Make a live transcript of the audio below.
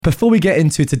Before we get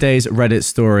into today's Reddit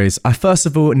stories, I first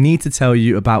of all need to tell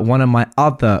you about one of my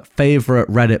other favorite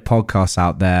Reddit podcasts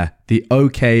out there, the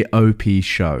OKOP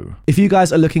Show. If you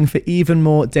guys are looking for even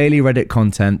more daily Reddit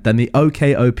content, then the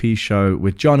OKOP Show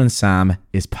with John and Sam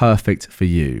is perfect for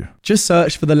you. Just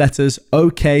search for the letters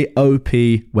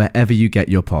OKOP wherever you get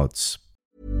your pods.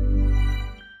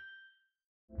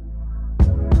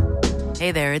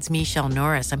 Hey there, it's Michelle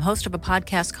Norris. I'm host of a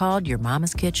podcast called Your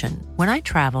Mama's Kitchen. When I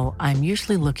travel, I'm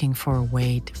usually looking for a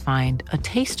way to find a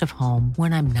taste of home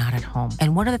when I'm not at home.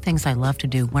 And one of the things I love to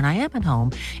do when I am at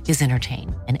home is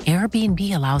entertain. And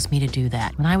Airbnb allows me to do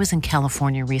that. When I was in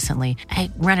California recently, I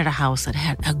rented a house that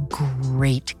had a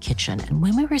great kitchen. And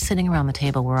when we were sitting around the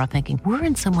table, we're all thinking, we're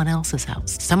in someone else's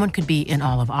house. Someone could be in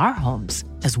all of our homes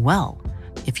as well.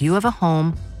 If you have a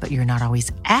home, but you're not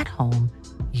always at home,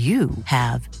 you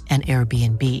have an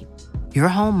Airbnb. Your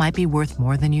home might be worth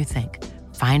more than you think.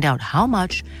 Find out how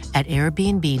much at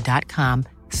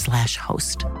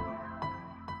airbnb.com/host.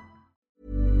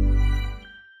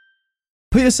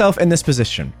 Put yourself in this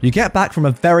position. You get back from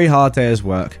a very hard day's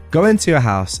work, go into your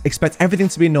house, expect everything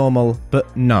to be normal,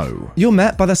 but no. You're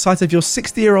met by the sight of your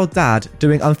 60-year-old dad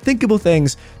doing unthinkable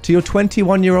things to your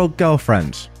 21-year-old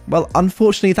girlfriend. Well,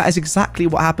 unfortunately, that is exactly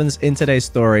what happens in today's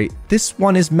story. This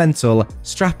one is mental.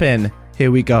 Strap in.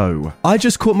 Here we go. I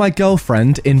just caught my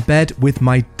girlfriend in bed with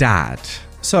my dad.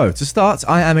 So, to start,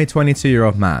 I am a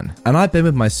 22-year-old man, and I've been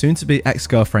with my soon-to-be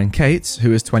ex-girlfriend Kate,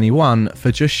 who is 21,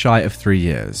 for just shy of 3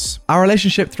 years. Our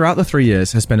relationship throughout the 3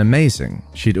 years has been amazing.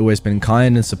 She'd always been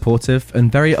kind and supportive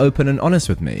and very open and honest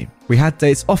with me. We had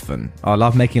dates often, our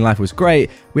love-making life was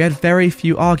great, we had very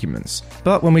few arguments,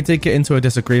 but when we did get into a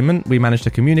disagreement, we managed to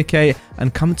communicate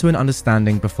and come to an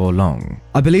understanding before long.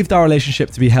 I believed our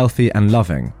relationship to be healthy and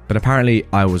loving, but apparently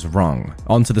I was wrong.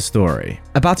 On to the story.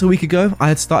 About a week ago, I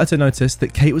had started to notice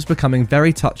that Kate was becoming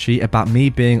very touchy about me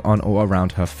being on or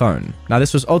around her phone. Now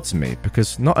this was odd to me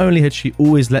because not only had she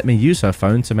always let me use her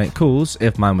phone to make calls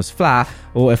if mine was flat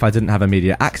or if I didn't have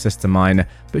immediate access to mine,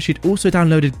 but she'd also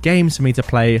downloaded games for me to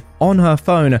play on her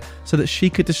phone so that she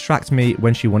could distract me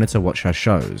when she wanted to watch her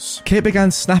shows. Kate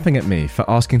began snapping at me for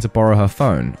asking to borrow her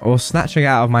phone or snatching it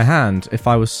out of my hand if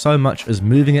I was so much as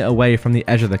moving it away from the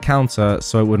edge of the counter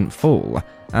so it wouldn't fall.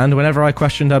 And whenever I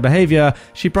questioned her behavior,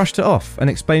 she brushed it off and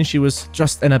explained she was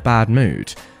just in a bad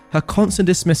mood. Her constant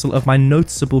dismissal of my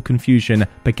noticeable confusion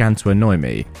began to annoy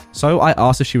me, so I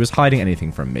asked if she was hiding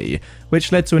anything from me,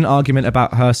 which led to an argument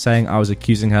about her saying I was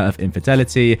accusing her of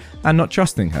infidelity and not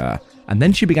trusting her. And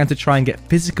then she began to try and get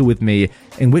physical with me,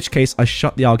 in which case I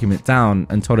shut the argument down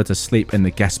and told her to sleep in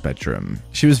the guest bedroom.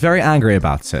 She was very angry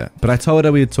about it, but I told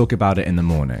her we would talk about it in the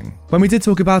morning. When we did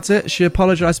talk about it, she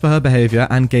apologized for her behavior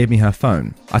and gave me her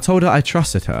phone. I told her I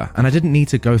trusted her and I didn't need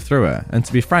to go through it, and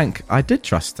to be frank, I did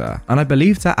trust her, and I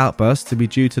believed her outburst to be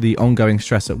due to the ongoing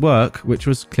stress at work, which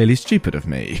was clearly stupid of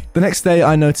me. The next day,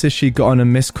 I noticed she got on a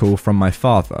missed call from my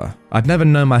father. I'd never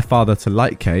known my father to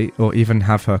like Kate or even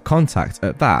have her contact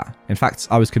at that. In fact,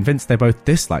 I was convinced they both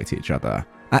disliked each other.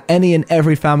 At any and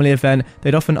every family event,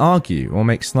 they'd often argue or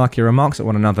make snarky remarks at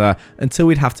one another until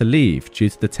we'd have to leave due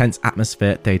to the tense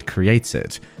atmosphere they'd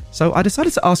created. So I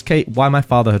decided to ask Kate why my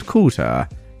father had called her.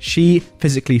 She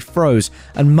physically froze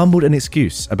and mumbled an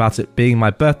excuse about it being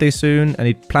my birthday soon and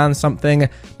he'd planned something,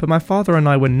 but my father and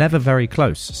I were never very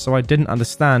close, so I didn't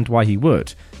understand why he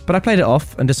would. But I played it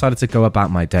off and decided to go about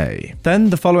my day.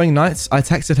 Then, the following night, I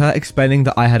texted her explaining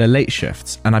that I had a late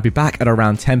shift and I'd be back at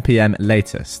around 10 PM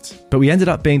latest. But we ended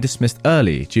up being dismissed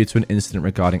early due to an incident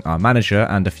regarding our manager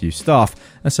and a few staff,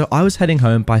 and so I was heading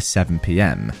home by 7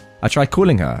 PM. I tried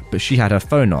calling her, but she had her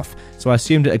phone off, so I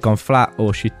assumed it had gone flat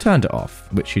or she'd turned it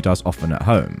off, which she does often at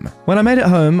home. When I made it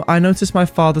home, I noticed my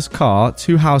father's car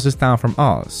 2 houses down from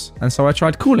ours, and so I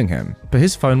tried calling him, but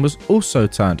his phone was also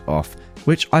turned off,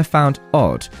 which I found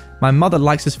odd. My mother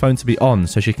likes his phone to be on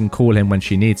so she can call him when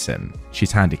she needs him.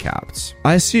 She's handicapped.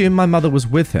 I assume my mother was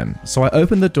with him, so I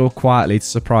opened the door quietly to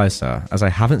surprise her, as I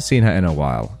haven't seen her in a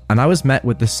while, and I was met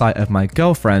with the sight of my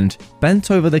girlfriend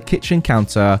bent over the kitchen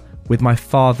counter with my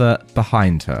father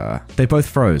behind her. They both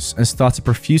froze and started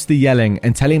profusely yelling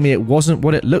and telling me it wasn't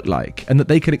what it looked like and that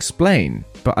they could explain,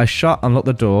 but I shut and locked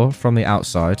the door from the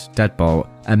outside, deadbolt,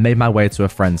 and made my way to a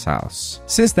friend's house.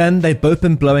 Since then, they've both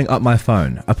been blowing up my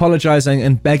phone, apologizing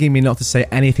and begging me not to say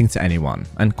anything to anyone,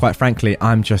 and quite frankly,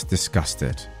 I'm just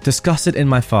disgusted. Disgusted in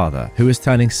my father, who is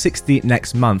turning 60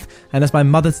 next month and has my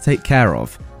mother to take care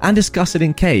of, and disgusted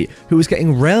in Kate, who was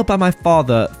getting railed by my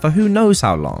father for who knows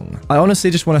how long. I honestly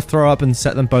just want to throw up and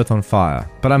set them both on fire,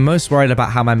 but I'm most worried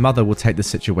about how my mother will take the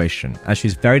situation, as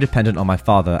she's very dependent on my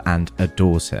father and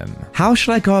adores him. How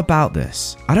should I go about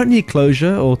this? I don't need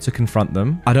closure or to confront them.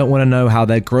 them. I don't want to know how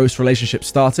their gross relationship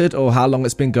started or how long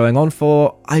it's been going on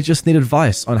for. I just need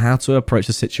advice on how to approach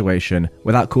the situation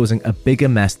without causing a bigger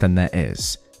mess than there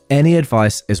is. Any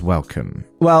advice is welcome.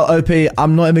 Well, OP,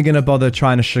 I'm not even going to bother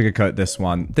trying to sugarcoat this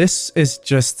one. This is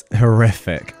just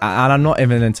horrific, and I'm not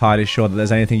even entirely sure that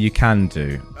there's anything you can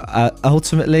do.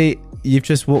 Ultimately, you've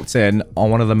just walked in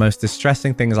on one of the most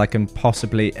distressing things I can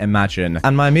possibly imagine.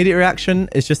 And my immediate reaction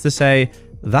is just to say,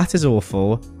 that is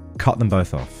awful. Cut them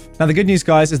both off. Now, the good news,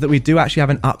 guys, is that we do actually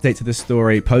have an update to this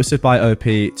story posted by OP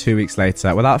 2 weeks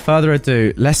later. Without further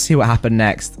ado, let's see what happened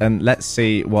next, and let's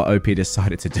see what OP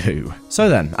decided to do. So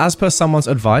then, as per someone's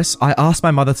advice, I asked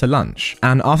my mother to lunch,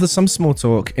 and after some small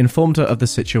talk, informed her of the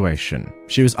situation.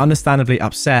 She was understandably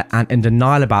upset and in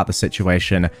denial about the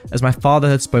situation, as my father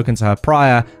had spoken to her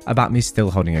prior about me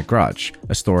still holding a grudge,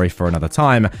 a story for another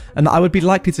time, and that I would be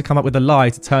likely to come up with a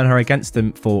lie to turn her against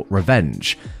him for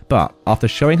revenge. But after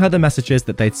showing her the messages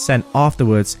that they'd sent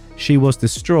afterwards, she was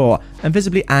distraught and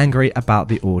visibly angry about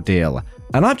the ordeal.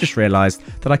 And I've just realised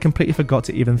that I completely forgot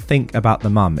to even think about the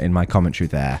mum in my commentary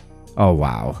there. Oh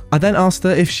wow. I then asked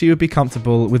her if she would be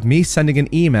comfortable with me sending an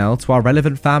email to our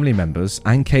relevant family members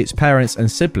and Kate's parents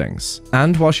and siblings.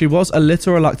 And while she was a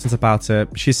little reluctant about it,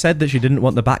 she said that she didn't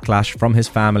want the backlash from his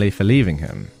family for leaving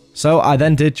him. So I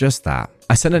then did just that.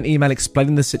 I sent an email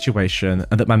explaining the situation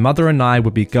and that my mother and I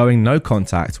would be going no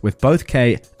contact with both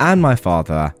Kate and my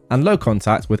father, and low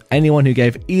contact with anyone who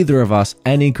gave either of us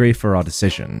any grief for our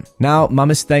decision. Now,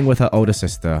 mum is staying with her older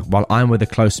sister while I'm with a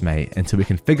close mate until we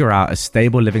can figure out a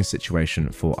stable living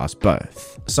situation for us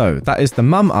both. So that is the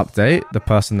mum update, the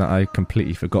person that I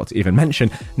completely forgot to even mention.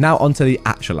 Now onto the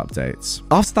actual updates.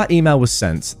 After that email was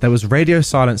sent, there was radio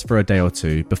silence for a day or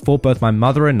two before both my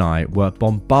mother and I were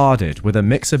bombarded with a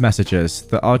mix of messages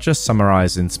that are just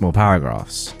summarized in small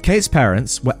paragraphs. Kate's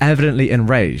parents were evidently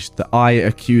enraged that I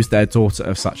accused their daughter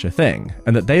of such a thing,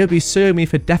 and that they would be suing me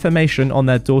for defamation on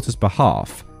their daughter's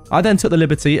behalf. I then took the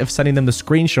liberty of sending them the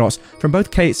screenshots from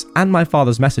both Kate's and my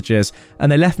father's messages,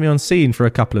 and they left me on scene for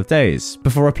a couple of days,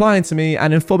 before replying to me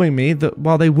and informing me that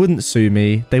while they wouldn't sue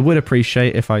me, they would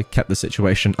appreciate if I kept the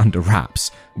situation under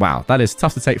wraps. Wow, that is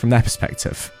tough to take from their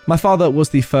perspective. My father was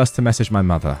the first to message my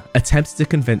mother, attempting to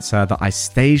convince her that I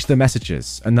staged the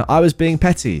messages and that I was being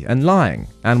petty and lying.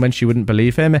 And when she wouldn't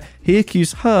believe him, he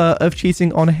accused her of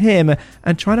cheating on him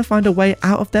and trying to find a way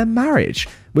out of their marriage,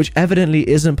 which evidently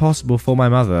isn't possible for my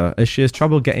mother as she has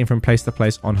trouble getting from place to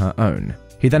place on her own.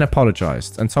 He then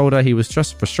apologised and told her he was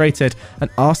just frustrated and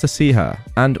asked to see her,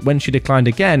 and when she declined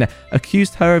again,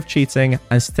 accused her of cheating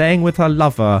and staying with her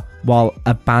lover while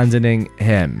abandoning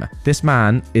him. This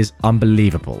man is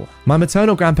unbelievable. My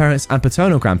maternal grandparents and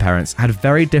paternal grandparents had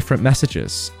very different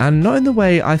messages, and not in the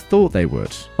way I thought they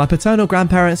would. My paternal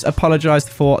grandparents apologised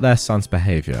for their son's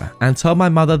behaviour and told my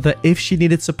mother that if she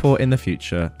needed support in the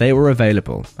future, they were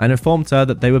available, and informed her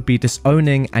that they would be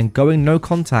disowning and going no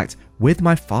contact with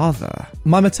my father.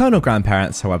 My maternal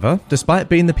grandparents, however, despite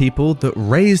being the people that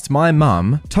raised my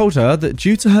mum, told her that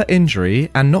due to her injury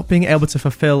and not being able to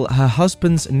fulfill her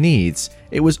husband's needs,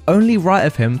 it was only right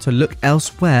of him to look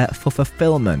elsewhere for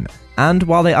fulfillment. And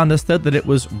while they understood that it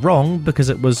was wrong because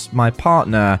it was my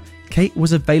partner, Kate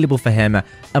was available for him,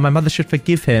 and my mother should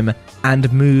forgive him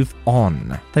and move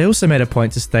on. They also made a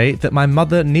point to state that my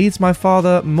mother needs my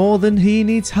father more than he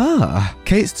needs her.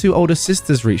 Kate's two older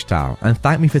sisters reached out and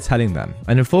thanked me for telling them,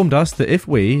 and informed us that if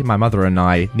we, my mother and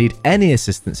I, need any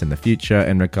assistance in the future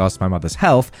in regards to my mother's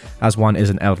health, as one is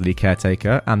an elderly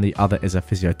caretaker and the other is a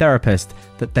physiotherapist,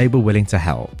 that they were willing to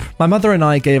help. My mother and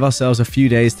I gave ourselves a few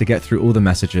days to get through all the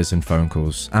messages and phone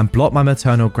calls, and blocked my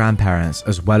maternal grandparents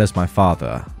as well as my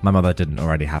father. My mother didn't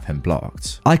already have him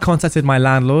blocked. I contacted my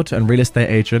landlord and real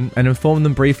estate agent and informed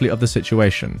them briefly of the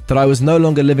situation, that I was no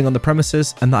longer living on the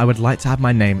premises and that I would like to have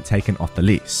my name taken off the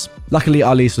lease. Luckily,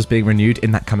 our lease was being renewed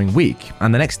in that coming week,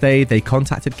 and the next day they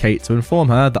contacted Kate to inform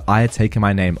her that I had taken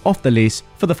my name off the lease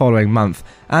for the following month,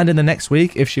 and in the next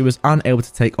week, if she was unable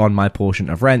to take on my portion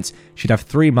of rent, she'd have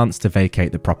 3 months to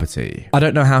vacate the property. I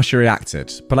don't know how she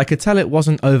reacted, but I could tell it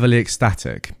wasn't overly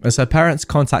ecstatic, as her parents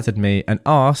contacted me and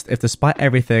asked if despite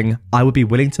everything, I would be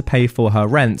willing to pay for her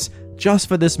rent just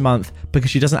for this month because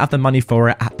she doesn't have the money for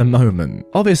it at the moment.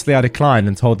 Obviously, I declined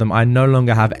and told them I no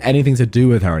longer have anything to do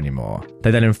with her anymore. They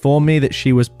then informed me that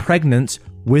she was pregnant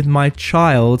with my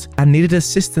child and needed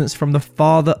assistance from the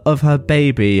father of her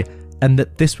baby, and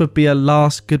that this would be a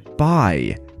last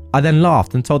goodbye. I then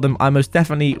laughed and told them I most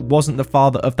definitely wasn't the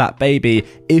father of that baby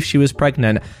if she was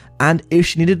pregnant, and if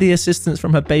she needed the assistance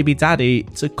from her baby daddy,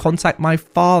 to contact my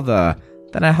father.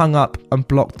 Then I hung up and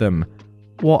blocked them.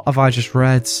 What have I just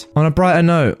read? On a brighter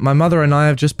note, my mother and I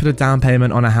have just put a down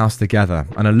payment on a house together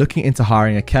and are looking into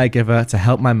hiring a caregiver to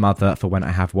help my mother for when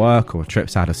I have work or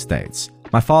trips out of state.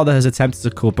 My father has attempted to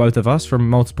call both of us from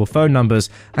multiple phone numbers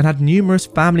and had numerous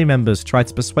family members try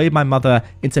to persuade my mother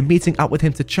into meeting up with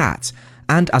him to chat.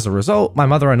 And as a result, my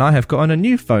mother and I have gotten a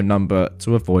new phone number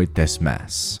to avoid this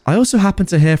mess. I also happen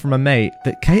to hear from a mate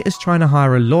that Kate is trying to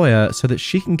hire a lawyer so that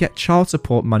she can get child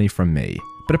support money from me.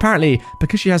 But apparently,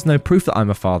 because she has no proof that I'm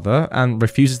a father and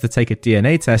refuses to take a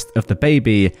DNA test of the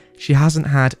baby, she hasn't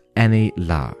had any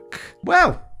luck.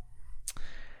 Well,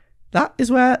 that is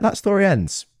where that story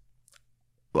ends.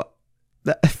 What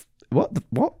the f I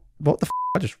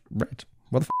just read?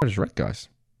 What the f I just read, guys?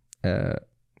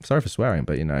 Sorry for swearing,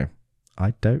 but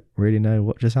I don't really know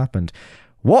what just happened.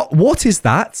 What is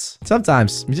that?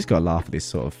 Sometimes you just gotta laugh at these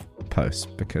sort of posts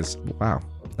because, wow,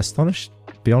 astonished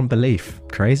beyond belief.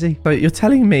 Crazy. But you're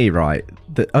telling me, right,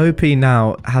 that OP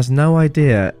now has no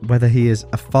idea whether he is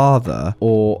a father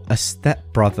or a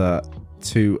stepbrother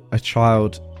to a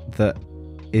child that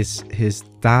is his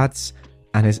dad's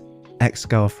and his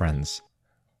ex-girlfriend's.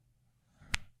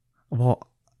 What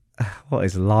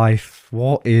is life?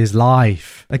 What is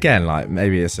life? Again,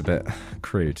 maybe it's a bit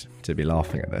crude to be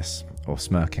laughing at this or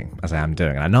smirking as I am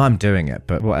doing. And I know I'm doing it,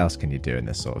 but what else can you do in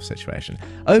this sort of situation?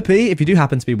 OP, if you do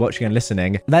happen to be watching and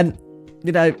listening, then,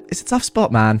 it's a tough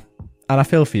spot, man. And I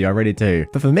feel for you, I really do.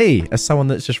 But for me, as someone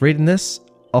that's just reading this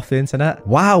off the internet,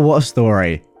 wow, what a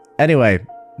story. Anyway,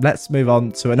 let's move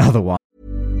on to another one.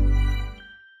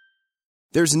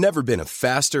 There's never been a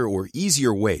faster or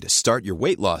easier way to start your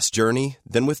weight loss journey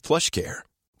than with PlushCare.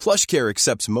 PlushCare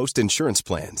accepts most insurance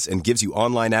plans and gives you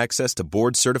online access to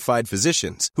board-certified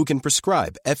physicians who can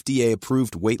prescribe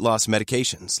FDA-approved weight loss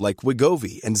medications like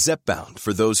Wegovy and Zepbound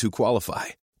for those who qualify.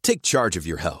 Take charge of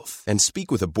your health and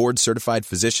speak with a board-certified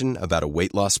physician about a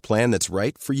weight loss plan that's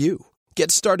right for you.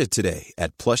 Get started today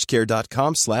at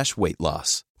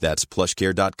plushcare.com/weight-loss. That's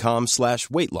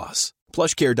plushcare.com/weight-loss.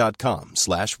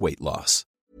 plushcare.com/weight-loss.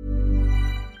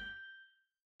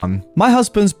 My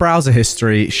husband's browser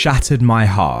history shattered my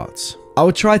heart. I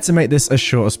will try to make this as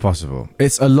short as possible.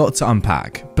 It's a lot to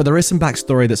unpack, but there is some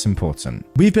backstory that's important.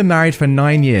 We've been married for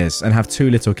 9 years and have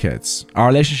 2 little kids. Our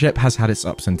relationship has had its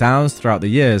ups and downs throughout the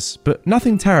years, but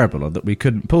nothing terrible that we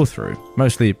couldn't pull through.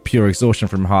 Mostly pure exhaustion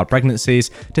from hard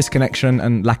pregnancies, disconnection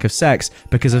and lack of sex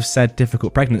because of said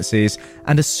difficult pregnancies,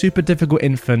 and a super difficult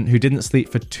infant who didn't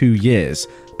sleep for 2 years.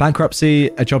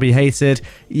 Bankruptcy, a job he hated.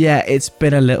 Yeah, it's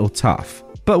been a little tough.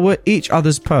 But we're each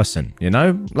other's person,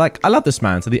 I love this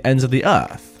man to the ends of the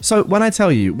earth. So when I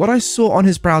tell you, what I saw on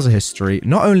his browser history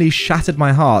not only shattered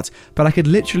my heart, but I could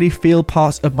literally feel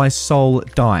parts of my soul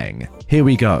dying. Here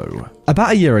we go.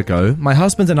 About a year ago, my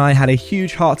husband and I had a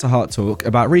huge heart-to-heart talk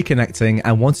about reconnecting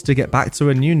and wanted to get back to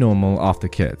a new normal after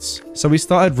kids. So we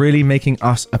started really making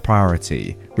us a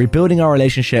priority, rebuilding our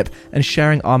relationship and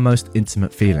sharing our most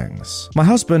intimate feelings. My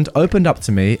husband opened up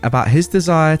to me about his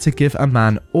desire to give a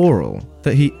man oral,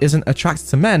 that he isn't attracted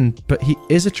to men, but he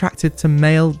is attracted to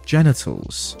male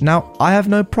genitals. Now, I have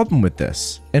no problem with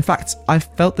this. In fact, I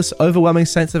felt this overwhelming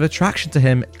sense of attraction to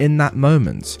him in that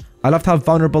moment. I loved how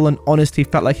vulnerable and honest he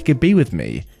felt like he could be with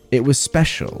me. It was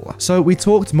special. So we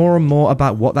talked more and more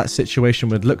about what that situation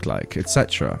would look like,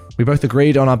 etc. We both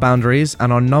agreed on our boundaries,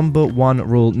 and our number one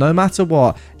rule, no matter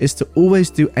what, is to always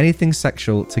do anything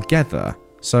sexual together.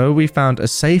 So we found a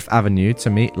safe avenue to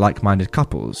meet like-minded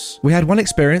couples. We had one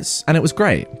experience and it was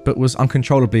great, but was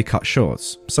uncontrollably cut short.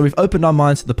 So we've opened our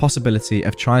minds to the possibility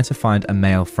of trying to find a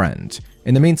male friend.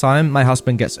 In the meantime, my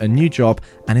husband gets a new job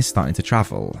and is starting to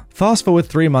travel. Fast forward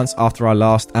 3 months after our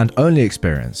last and only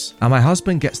experience, and my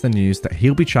husband gets the news that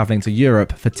he'll be traveling to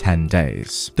Europe for 10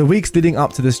 days. The weeks leading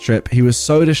up to this trip, he was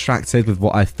so distracted with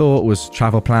what I thought was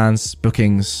travel plans,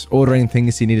 bookings, ordering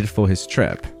things he needed for his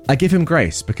trip. I give him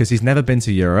grace because he's never been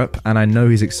to Europe and I know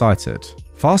he's excited.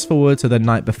 Fast forward to the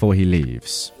night before he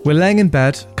leaves. We're laying in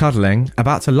bed, cuddling,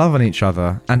 about to love on each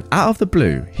other, and out of the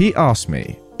blue, he asked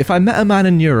me, if I met a man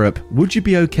in Europe, would you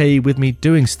be okay with me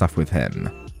doing stuff with him?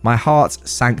 My heart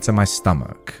sank to my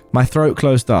stomach. My throat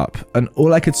closed up, and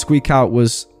all I could squeak out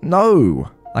was, no.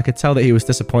 I could tell that he was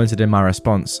disappointed in my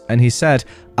response, and he said,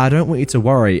 I don't want you to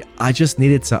worry, I just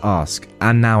needed to ask,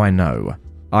 and now I know.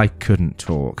 I couldn't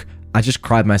talk. I just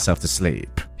cried myself to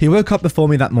sleep. He woke up before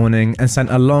me that morning and sent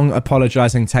a long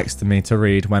apologizing text to me to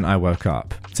read when I woke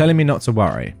up, telling me not to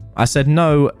worry. I said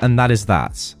no, and that is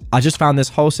that. I just found this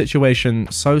whole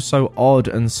situation so odd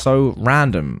and so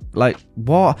random. Like,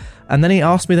 what? And then he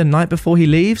asked me the night before he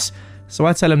leaves? So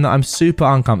I tell him that I'm super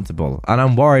uncomfortable and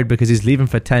I'm worried because he's leaving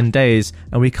for 10 days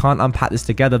and we can't unpack this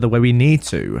together the way we need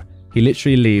to. He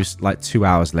literally leaves like 2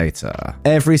 hours later.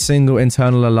 Every single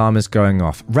internal alarm is going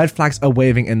off. Red flags are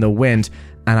waving in the wind,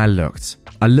 and I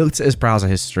looked at his browser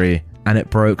history, and it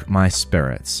broke my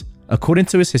spirits. According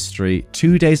to his history,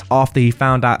 2 days after he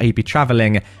found out he'd be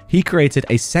traveling, he created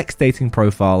a sex dating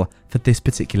profile for this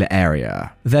particular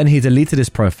area. Then he deleted his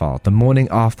profile the morning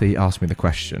after he asked me the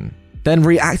question. Then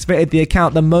reactivated the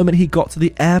account the moment he got to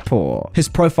the airport. His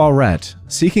profile read,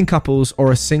 seeking couples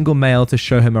or a single male to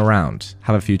show him around,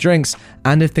 have a few drinks,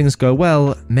 and if things go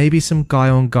well, maybe some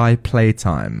guy-on-guy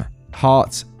playtime.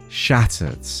 Heart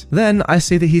shattered. Then I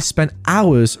see that he spent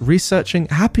hours researching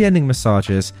happy ending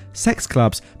massages, sex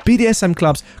clubs, BDSM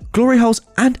clubs, glory holes,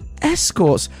 and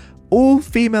escorts. All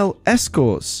female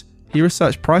escorts. He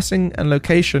researched pricing and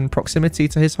location proximity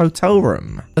to his hotel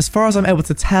room. As far as I'm able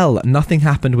to tell, nothing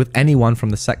happened with anyone from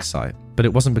the sex site, but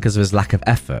it wasn't because of his lack of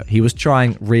effort. He was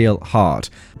trying real hard.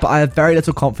 But I have very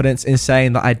little confidence in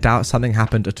saying that I doubt something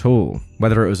happened at all.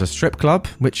 Whether it was a strip club,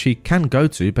 which he can go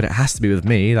to, but it has to be with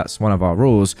me, that's one of our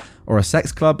rules, or a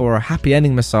sex club or a happy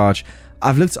ending massage,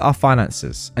 I've looked at our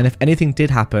finances, and if anything did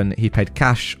happen, he paid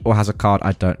cash or has a card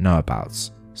I don't know about.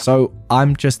 So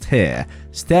I'm just here,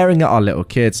 staring at our little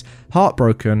kids,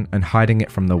 heartbroken and hiding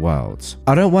it from the world.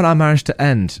 I don't want our marriage to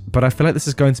end, but I feel like this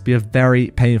is going to be a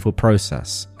very painful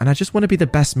process. And I just want to be the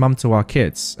best mum to our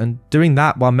kids. And doing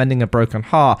that while mending a broken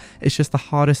heart is just the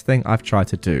hardest thing I've tried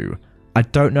to do. I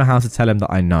don't know how to tell him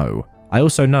that I know. I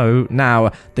also know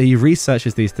now that he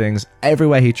researches these things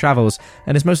everywhere he travels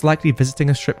and is most likely visiting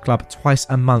a strip club twice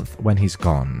a month when he's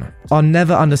gone. I'll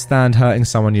never understand hurting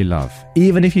someone you love,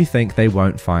 even if you think they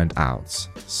won't find out.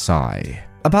 Sigh.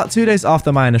 About 2 days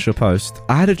after my initial post,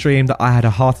 I had a dream that I had a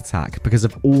heart attack because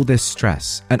of all this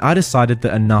stress, and I decided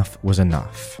that enough was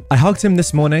enough. I hugged him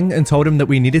this morning and told him that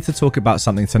we needed to talk about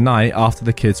something tonight after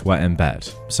the kids were in bed.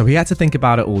 So he had to think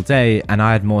about it all day, and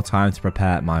I had more time to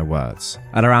prepare my words.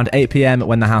 At around 8 PM,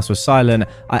 when the house was silent,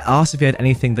 I asked if he had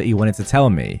anything that he wanted to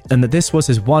tell me, and that this was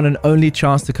his one and only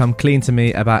chance to come clean to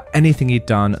me about anything he'd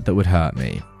done that would hurt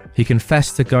me. He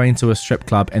confessed to going to a strip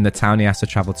club in the town he has to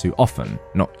travel to often,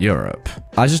 not Europe.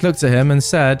 I just looked at him and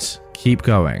said, keep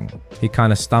going. He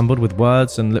kind of stumbled with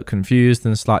words and looked confused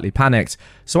and slightly panicked.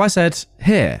 So I said,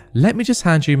 here, let me just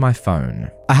hand you my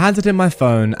phone. I handed him my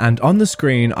phone, and on the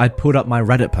screen, I'd pulled up my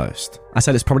Reddit post. I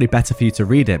said it's probably better for you to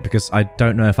read it because I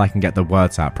don't know if I can get the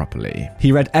words out properly.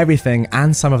 He read everything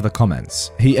and some of the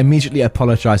comments. He immediately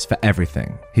apologized for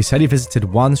everything. He said he visited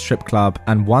one strip club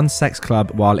and one sex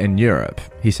club while in Europe.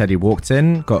 He said he walked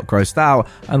in, got grossed out,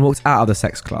 and walked out of the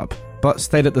sex club, but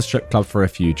stayed at the strip club for a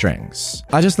few drinks.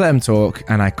 I just let him talk,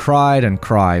 and I cried and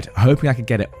cried, hoping I could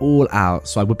get it all out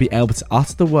so I would be able to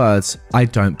utter the words, I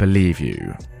don't believe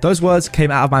you. Those words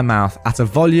came out of my mouth at a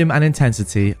volume and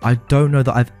intensity I don't know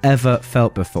that I've ever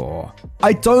felt before.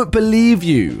 I don't believe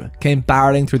you came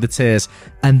barreling through the tears,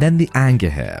 and then the anger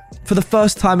hit. For the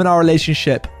first time in our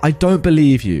relationship, I don't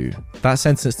believe you. That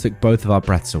sentence took both of our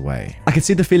breaths away. I could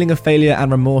see the feeling of failure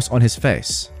and remorse on his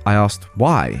face. I asked,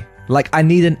 why? Like, I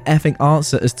need an effing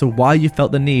answer as to why you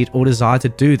felt the need or desire to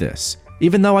do this.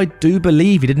 Even though I do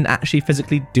believe he didn't actually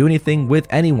physically do anything with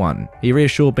anyone. He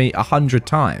reassured me 100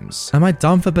 times. Am I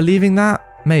dumb for believing that?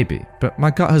 Maybe, but my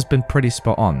gut has been pretty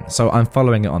spot on, so I'm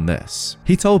following it on this.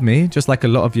 He told me, just like a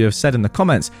lot of you have said in the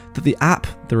comments, that the app,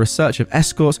 the research of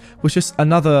escorts, was just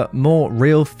another, more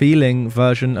real feeling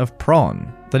version of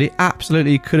Prawn. That he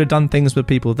absolutely could have done things with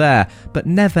people there, but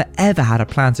never ever had a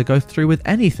plan to go through with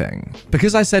anything.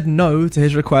 Because I said no to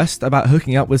his request about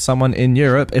hooking up with someone in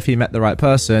Europe if he met the right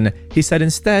person, he said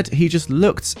instead he just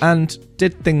looked and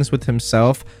did things with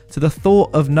himself to the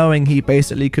thought of knowing he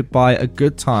basically could buy a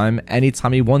good time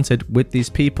anytime he wanted with these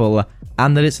people,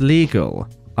 and that it's legal.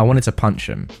 I wanted to punch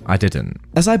him. I didn't.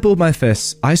 As I balled my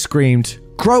fists, I screamed,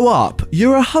 grow up!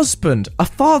 You're a husband, a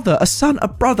father, a son, a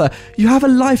brother. You have a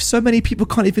life so many people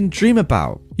can't even dream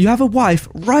about. You have a wife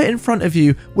right in front of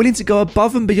you, willing to go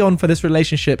above and beyond for this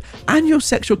relationship and your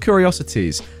sexual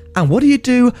curiosities. And what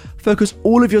do? Focus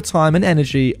all of your time and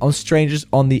energy on strangers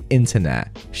on the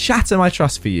internet. Shatter my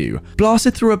trust for you.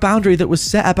 Blasted through a boundary that was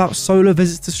set about solo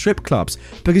visits to strip clubs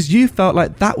because you felt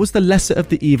like that was the lesser of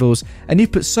the evils, and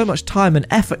you've put so much time and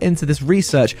effort into this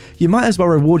research, you might as well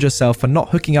reward yourself for not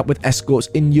hooking up with escorts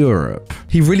in Europe.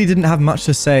 He really didn't have much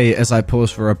to say as I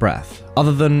paused for a breath.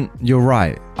 Other than, you're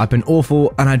right, I've been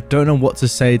awful and I don't know what to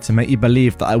say to make you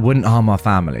believe that I wouldn't harm our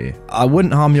family. I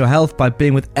wouldn't harm your health by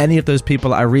being with any of those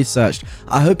people I researched.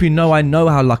 I hope you know I know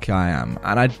how lucky I am,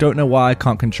 and I don't know why I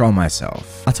can't control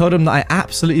myself. I told him that I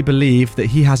absolutely believe that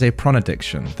he has a prawn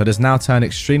addiction that has now turned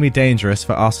extremely dangerous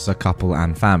for us as a couple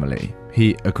and family.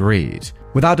 He agreed.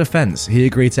 Without defense, he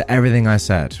agreed to everything I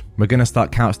said. We're gonna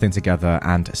start counseling together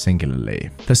and singularly.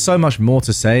 There's so much more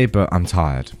to say, but I'm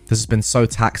tired. This has been so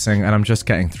taxing and I'm just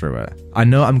getting through it. I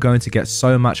know I'm going to get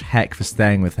so much heck for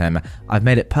staying with him. I've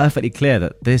made it perfectly clear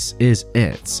that this is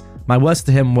it. My words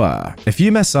to him were, if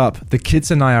you mess up, the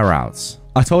kids and I are out.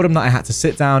 I told him that I had to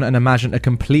sit down and imagine a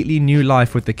completely new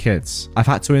life with the kids. I've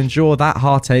had to endure that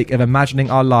heartache of imagining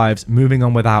our lives moving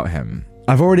on without him.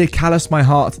 I've already calloused my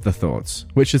heart to the thoughts,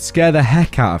 which should scare the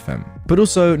heck out of him. But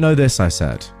also know this, I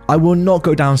said. I will not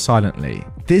go down silently.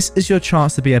 This is your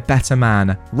chance to be a better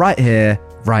man right here,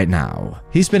 right now.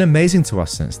 He's been amazing to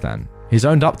us since then. He's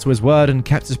owned up to his word and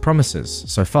kept his promises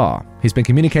so far. He's been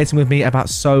communicating with me about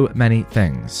so many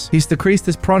things. He's decreased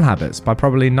his prawn habits by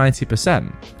probably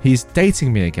 90%. He's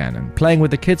dating me again and playing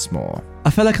with the kids more. I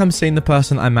feel like I'm seeing the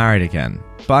person I married again,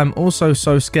 but I'm also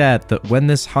so scared that when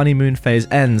this honeymoon phase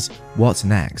ends, what's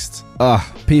next?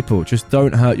 People, just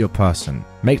don't hurt your person.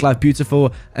 Make life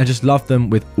beautiful and just love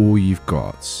them with all you've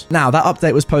got. Now, that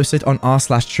update was posted on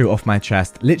r/true off my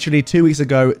chest literally 2 weeks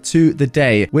ago to the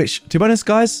day, which, to be honest,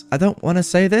 guys, I don't want to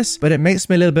say this, but it makes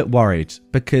me a little bit worried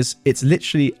because it's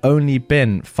literally only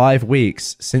been 5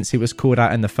 weeks since he was called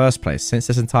out in the first place, since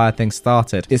this entire thing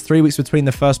started. It's 3 weeks between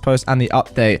the first post and the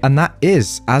update, and that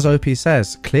is, as OP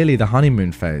says, clearly the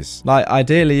honeymoon phase. Like,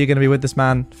 ideally, you're going to be with this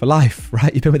man for life,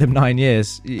 right? You've been with him 9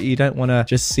 years. You don't want to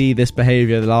just see this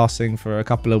behavior lasting for a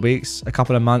couple of weeks, a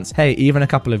couple of months, hey, even a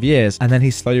couple of years, and then he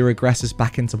slowly regresses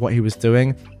back into what he was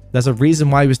doing. There's a reason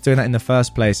why he was doing that in the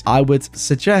first place. I would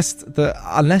suggest that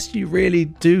unless you really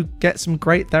do get some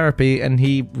great therapy and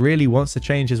he really wants to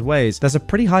change his ways, there's a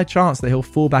pretty high chance that he'll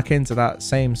fall back into that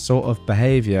same sort of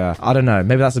behavior. I don't know,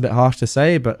 maybe that's a bit harsh to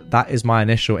say, but that is my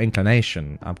initial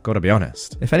inclination. I've got to be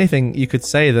honest. If anything, you could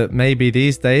say that maybe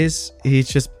these days he's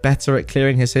just better at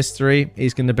clearing his history.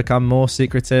 He's going to become more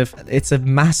secretive. It's a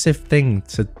massive thing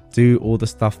to do all the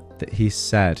stuff that he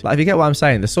said. Like, if you get what I'm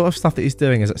saying, the sort of stuff that he's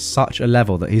doing is at such a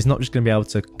level that he's not just going to be able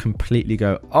to completely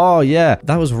go, oh yeah,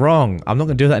 that was wrong, I'm not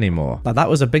going to do that anymore. Like, that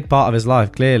was a big part of his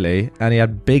life, clearly, and he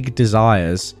had big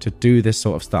desires to do this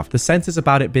sort of stuff. The sentence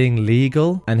about it being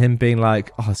legal and him being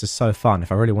like, oh, this is so fun,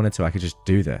 if I really wanted to, I could just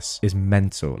do this, is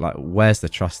mental. Like, where's the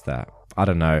trust there? I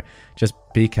don't know. Just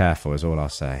be careful is all I'll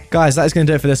say. Guys, that is going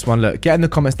to do it for this one. Look, get in the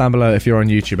comments down below if you're on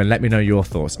YouTube and let me know your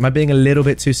thoughts. Am I being a little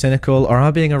bit too cynical or am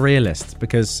I being a realist?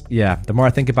 Because, yeah, the more I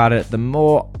think about it, the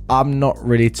more I'm not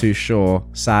really too sure,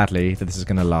 sadly, that this is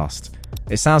going to last.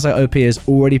 It sounds like OP is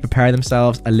already preparing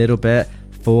themselves a little bit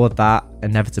for that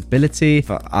inevitability,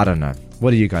 but I don't know. What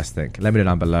do you guys think? Let me know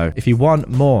down below. If you want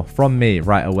more from me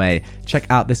right away, check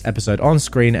out this episode on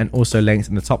screen and also linked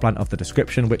in the top line of the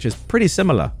description, which is pretty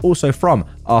similar, also from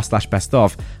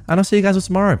r/bestof. And I'll see you guys all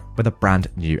tomorrow with a brand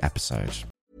new episode.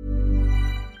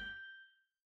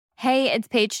 Hey, it's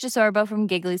Paige DeSorbo from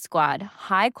Giggly Squad.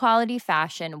 High quality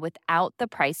fashion without the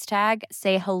price tag.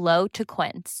 Say hello to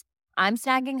Quince. I'm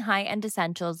snagging high-end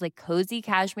essentials like cozy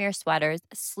cashmere sweaters,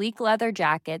 sleek leather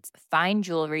jackets, fine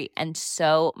jewelry, and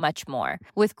so much more.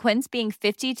 With Quince being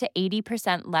 50 to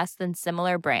 80% less than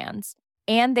similar brands.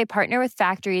 And they partner with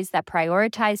factories that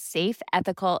prioritize safe,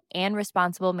 ethical, and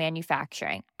responsible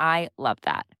manufacturing. I love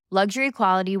that. Luxury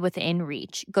quality within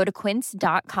reach. Go to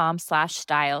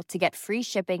quince.com/style to get free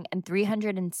shipping and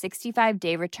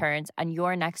 365-day returns on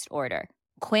your next order.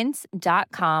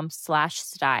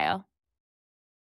 Quince.com/style.